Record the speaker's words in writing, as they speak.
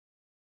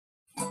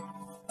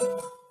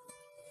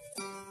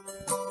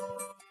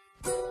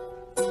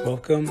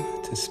Welcome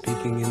to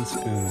Speaking in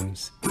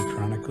Spoons, the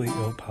Chronically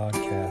Ill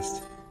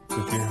podcast,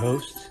 with your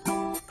host,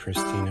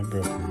 Christina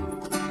Brookman.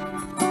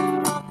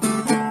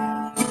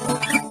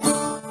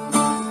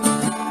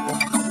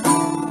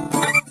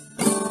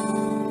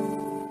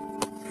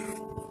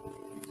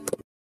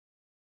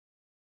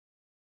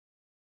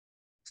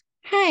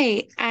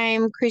 Hi,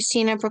 I'm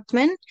Christina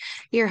Brookman,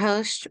 your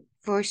host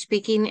for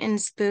Speaking in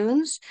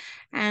Spoons,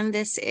 and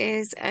this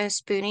is a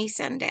Spoonie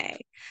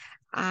Sunday.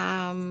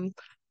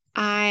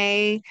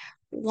 I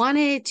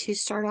wanted to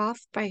start off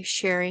by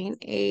sharing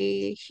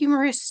a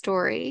humorous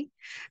story,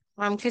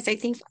 because I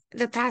think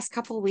the past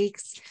couple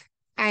weeks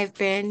I've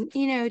been,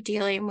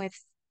 dealing with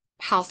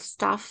health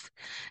stuff,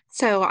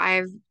 so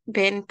I've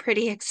been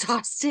pretty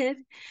exhausted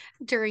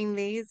during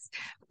these,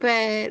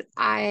 but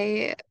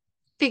I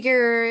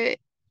figure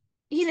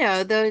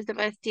those of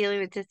us dealing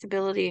with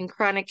disability and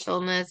chronic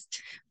illness,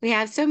 we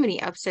have so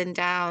many ups and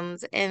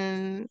downs,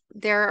 and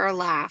there are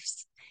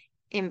laughs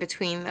in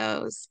between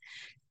those.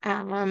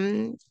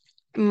 Um,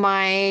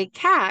 my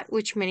cat,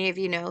 which many of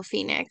you know,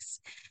 Phoenix,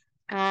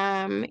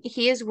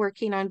 he is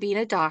working on being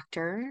a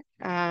doctor,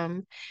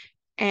 and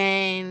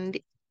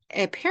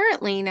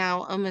apparently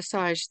now a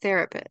massage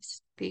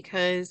therapist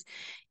because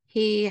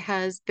he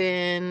has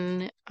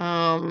been,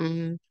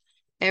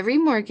 every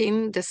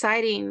morning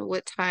deciding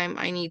what time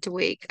I need to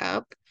wake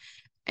up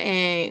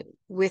and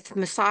with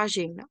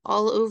massaging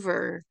all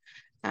over.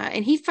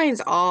 And he finds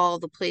all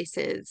the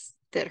places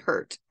that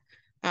hurt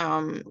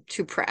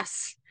to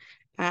press.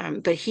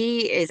 But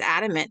he is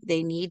adamant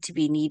they need to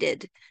be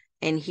needed.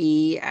 And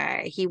he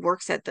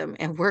works at them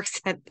and works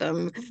at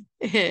them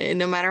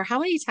no matter how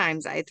many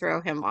times I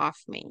throw him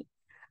off me.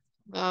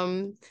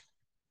 Um,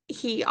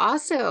 he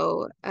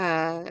also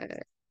I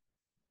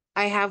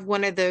have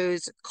one of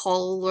those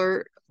call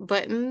alert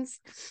buttons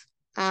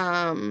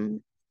that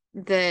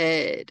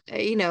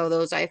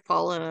those I've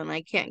fallen and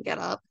I can't get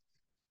up.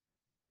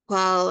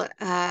 Well,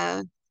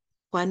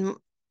 one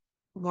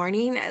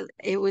morning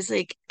it was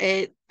like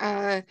at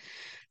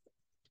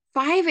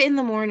 5 in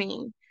the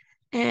morning,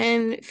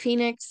 and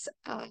Phoenix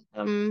uh,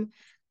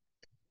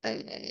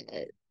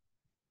 I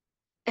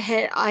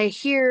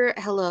hear,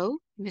 "Hello,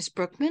 Miss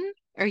Brookman,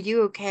 are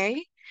you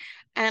okay?"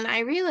 And I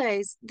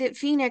realized that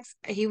Phoenix,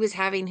 he was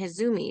having his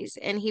zoomies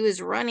and he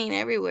was running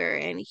everywhere,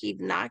 and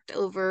he'd knocked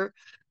over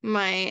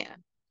my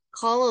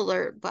call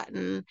alert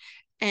button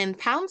and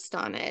pounced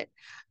on it.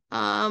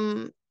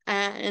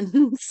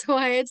 And so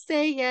I had to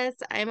say, yes,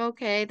 I'm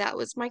okay. That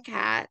was my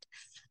cat.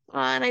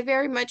 And I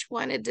very much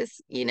wanted to,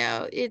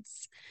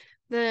 it's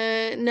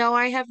the no,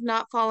 I have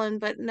not fallen,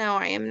 but no,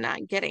 I am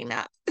not getting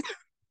up.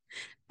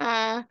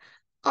 Uh,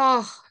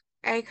 oh,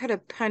 I could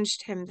have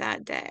punched him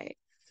that day.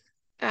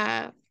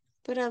 Uh,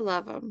 but I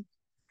love him.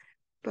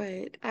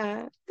 But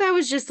that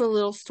was just a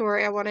little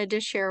story I wanted to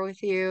share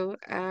with you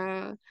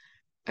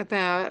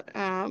about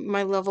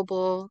my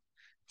lovable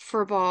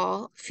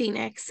furball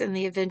Phoenix and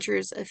the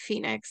adventures of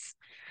Phoenix.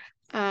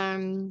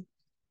 Um,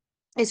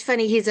 it's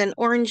funny, he's an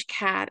orange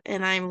cat,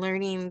 and I'm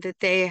learning that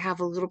they have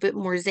a little bit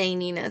more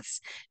zaniness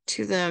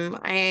to them.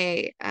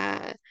 I'm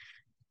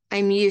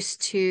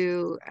used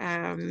to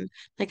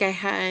like I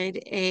had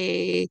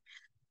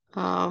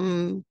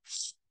um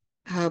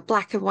a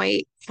black and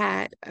white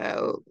cat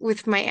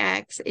with my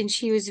ex, and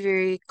she was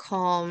very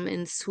calm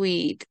and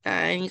sweet,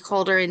 and he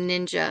called her a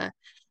ninja.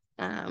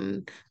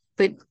 Um,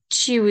 but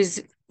she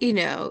was,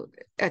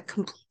 a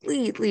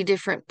completely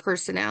different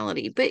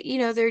personality. But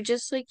they're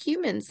just like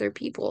humans, they're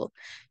people.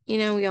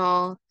 We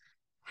all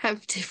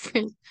have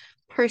different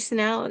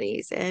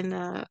personalities,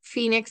 and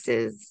Phoenix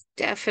is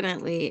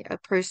definitely a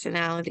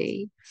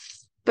personality.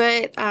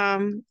 But back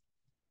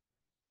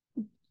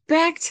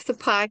to the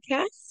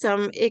podcast,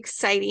 some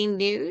exciting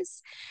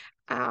news.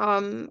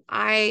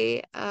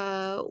 I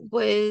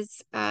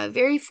was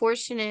very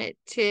fortunate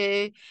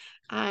to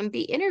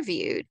be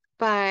interviewed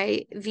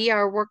by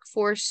VR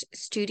Workforce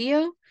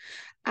Studio.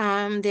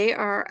 They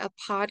are a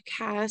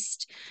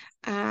podcast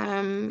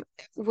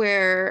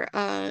where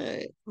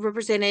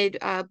represented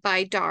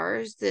by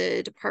DARS,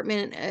 the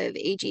Department of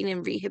Aging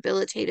and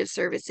Rehabilitative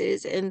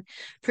Services, and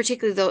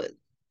particularly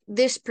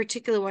this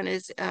particular one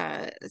is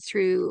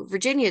through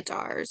Virginia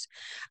DARS,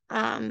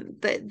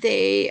 but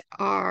they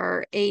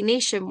are a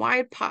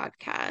nationwide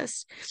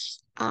podcast,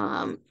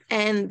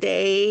 and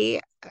they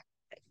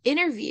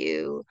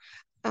interview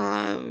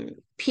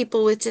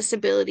people with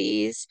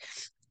disabilities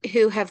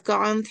who have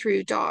gone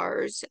through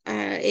DARS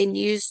and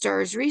used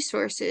DARS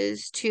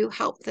resources to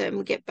help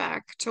them get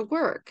back to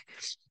work.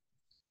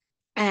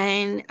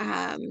 And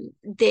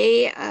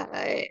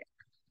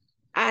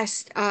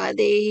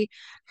they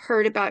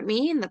heard about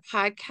me in the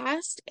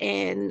podcast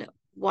and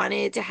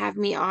wanted to have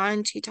me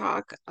on to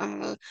talk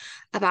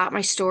about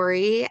my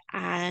story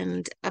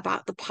and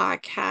about the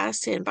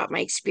podcast and about my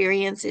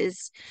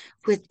experiences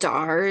with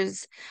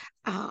DARS.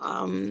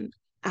 Um,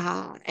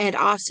 and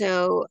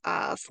also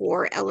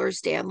for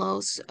Ehlers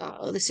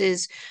Danlos. This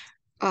is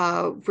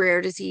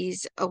Rare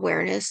Disease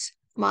Awareness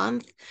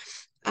Month.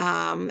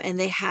 And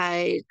they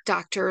had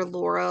Dr.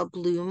 Laura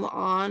Bloom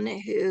on,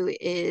 who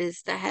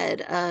is the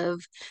head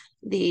of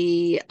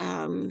the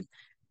Ehlers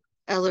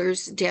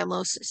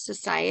Danlos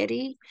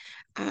Society.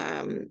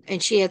 And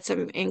she had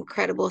some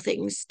incredible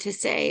things to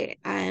say.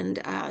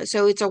 And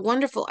so it's a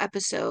wonderful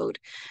episode.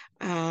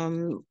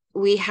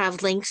 We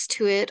have links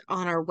to it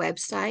on our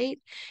website.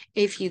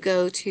 If you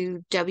go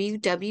to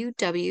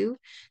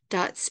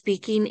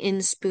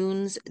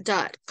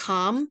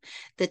www.speakinginspoons.com,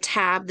 the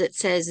tab that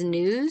says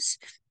news,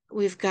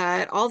 we've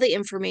got all the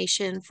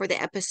information for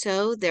the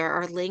episode. There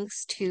are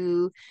links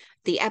to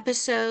the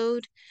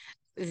episode,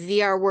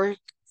 VR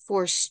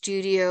Workforce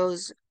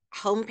Studios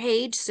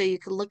homepage, so you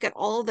can look at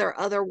all their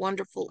other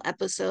wonderful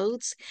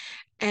episodes,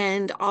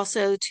 and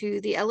also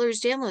to the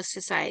Ehlers-Danlos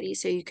Society,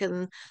 so you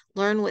can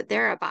learn what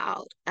they're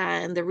about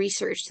and the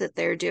research that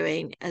they're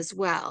doing as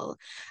well.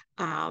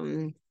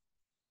 Um,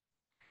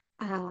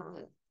 uh,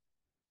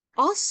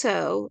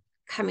 Also,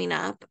 coming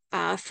up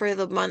for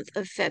the month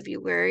of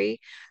February,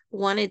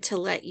 wanted to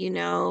let you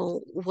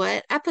know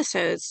what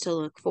episodes to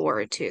look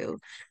forward to.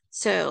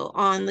 So,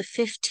 on the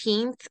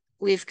 15th,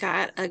 we've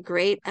got a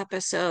great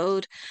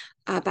episode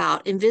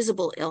about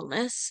invisible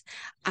illness,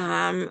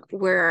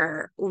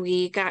 where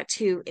we got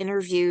to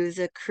interview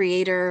the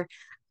creator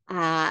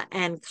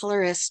and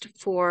colorist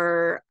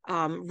for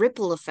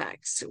Ripple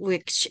Effects,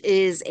 which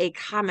is a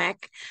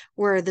comic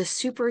where the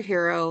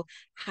superhero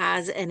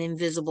has an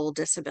invisible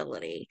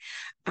disability.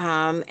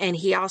 And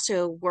he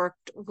also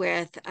worked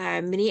with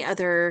many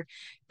other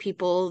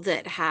people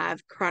that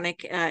have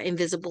chronic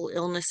invisible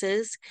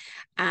illnesses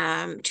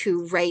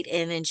to write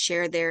in and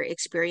share their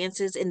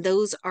experiences. And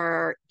those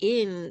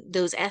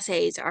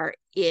essays are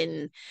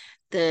in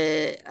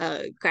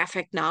the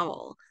graphic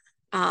novel.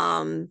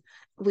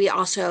 We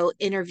also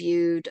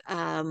interviewed,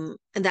 and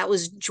that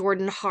was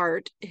Jordan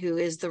Hart, who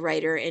is the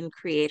writer and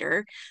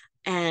creator.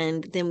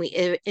 And then we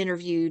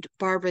interviewed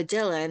Barbara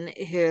Dillon,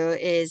 who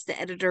is the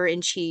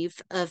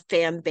editor-in-chief of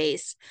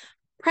Fanbase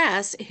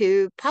Press,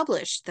 who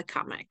published the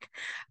comic.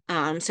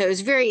 So it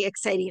was a very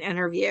exciting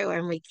interview,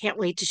 and we can't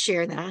wait to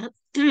share that.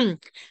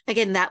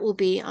 Again, that will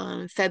be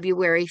on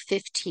February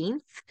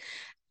 15th.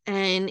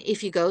 And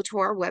if you go to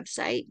our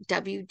website,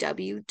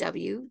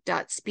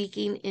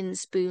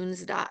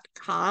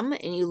 www.speakinginspoons.com,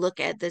 and you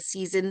look at the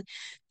season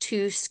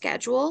 2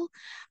 schedule,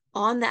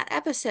 on that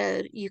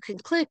episode, you can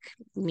click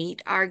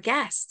meet our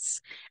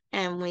guests.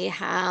 And we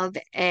have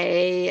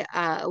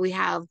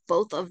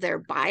both of their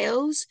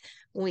bios.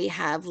 We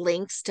have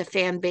links to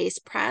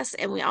Fanbase Press,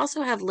 and we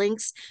also have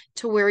links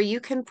to where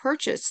you can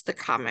purchase the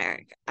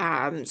comic.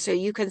 So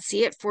you can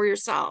see it for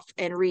yourself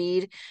and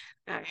read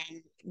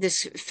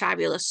this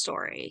fabulous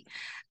story.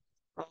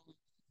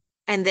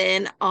 And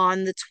then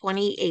on the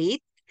 28th,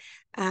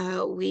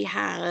 we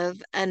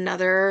have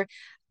another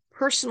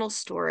personal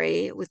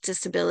story with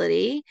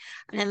disability.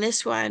 And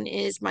this one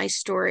is my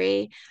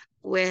story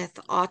with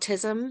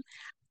autism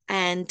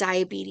and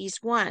diabetes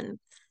 1.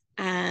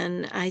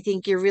 And I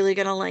think you're really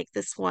going to like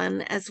this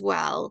one as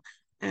well.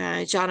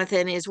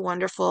 Jonathan is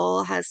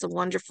wonderful, has some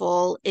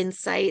wonderful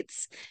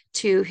insights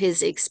to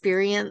his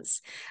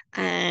experience,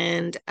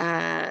 and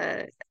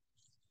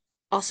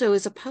also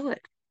is a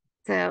poet.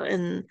 So,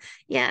 and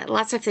yeah,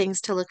 lots of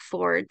things to look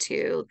forward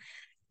to.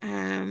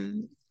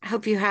 I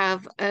hope you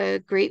have a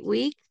great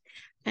week,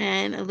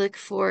 and I look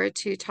forward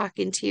to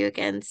talking to you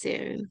again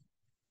soon.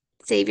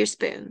 Save your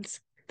spoons.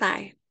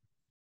 Bye.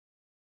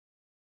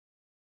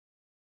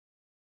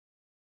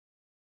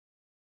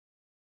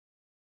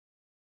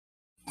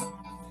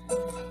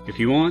 If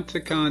you want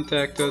to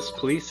contact us,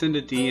 please send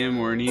a DM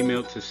or an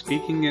email to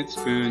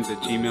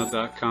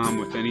speakingatspoons@gmail.com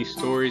with any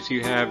stories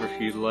you have, or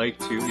if you'd like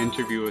to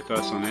interview with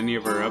us on any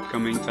of our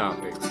upcoming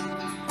topics.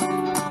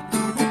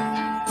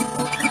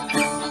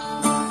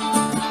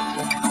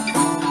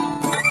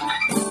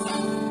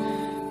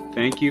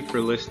 Thank you for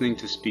listening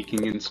to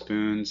Speaking in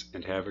Spoons,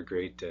 and have a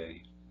great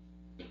day.